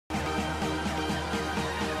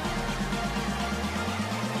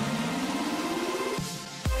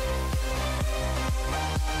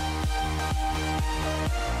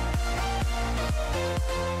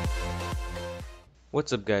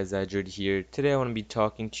What's up guys, Ajud here. Today I want to be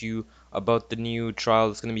talking to you about the new trial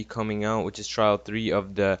that's going to be coming out, which is trial 3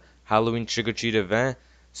 of the Halloween trick-or-treat event.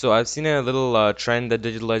 So I've seen a little trend that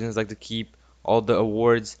Digital Legends like to keep all the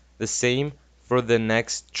awards the same for the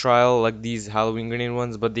next trial, like these Halloween grenade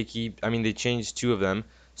ones, but they changed two of them.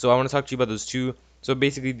 So I want to talk to you about those two. So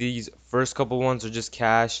basically these first couple ones are just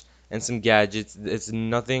cash and some gadgets. It's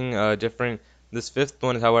nothing different. This fifth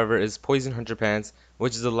one, however, is Poison Hunter Pants,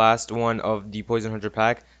 which is the last one of the Poison Hunter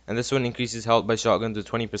pack, and this one increases health by shotgun to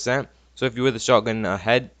 20%. So if you wear the shotgun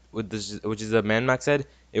head, with this, which is a man max head,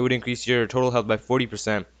 it would increase your total health by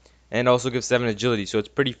 40%, and also gives 7 agility, so it's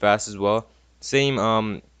pretty fast as well. Same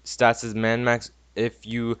stats as man max if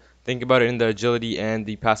you think about it in the agility and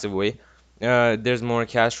the passive way. There's more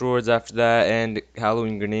cash rewards after that, and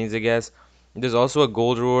Halloween grenades, I guess. There's also a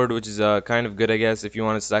gold reward, which is kind of good, I guess, if you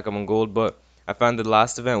want to stack them on gold, but I found the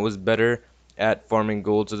last event was better at farming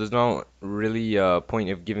gold, so there's no really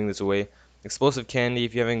point of giving this away. Explosive candy,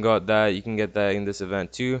 if you haven't got that, you can get that in this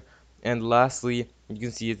event too. And lastly, you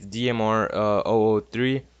can see it's DMR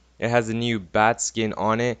 003. It has a new bat skin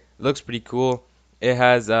on it. It looks pretty cool. It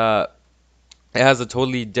has uh it has a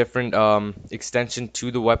totally different extension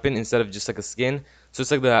to the weapon instead of just like a skin. So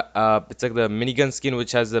it's like the minigun skin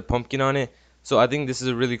which has the pumpkin on it. So I think this is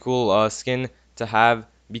a really cool skin to have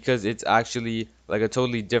because it's actually like a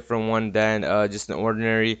totally different one than just an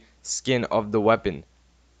ordinary skin of the weapon.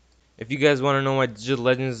 If you guys want to know why Digital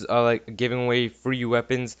Legends are like giving away free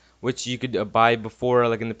weapons, which you could buy before,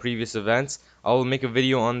 like in the previous events, I'll make a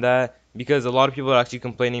video on that because a lot of people are actually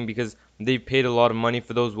complaining because they paid a lot of money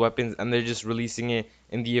for those weapons and they're just releasing it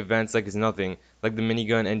in the events like it's nothing, like the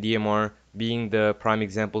minigun and DMR being the prime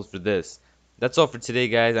examples for this. That's all for today,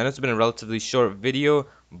 guys. I know it's been a relatively short video,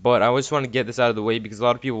 but I just want to get this out of the way because a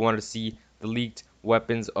lot of people wanted to see the leaked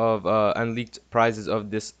weapons of and leaked prizes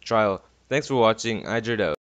of this trial. Thanks for watching. I out.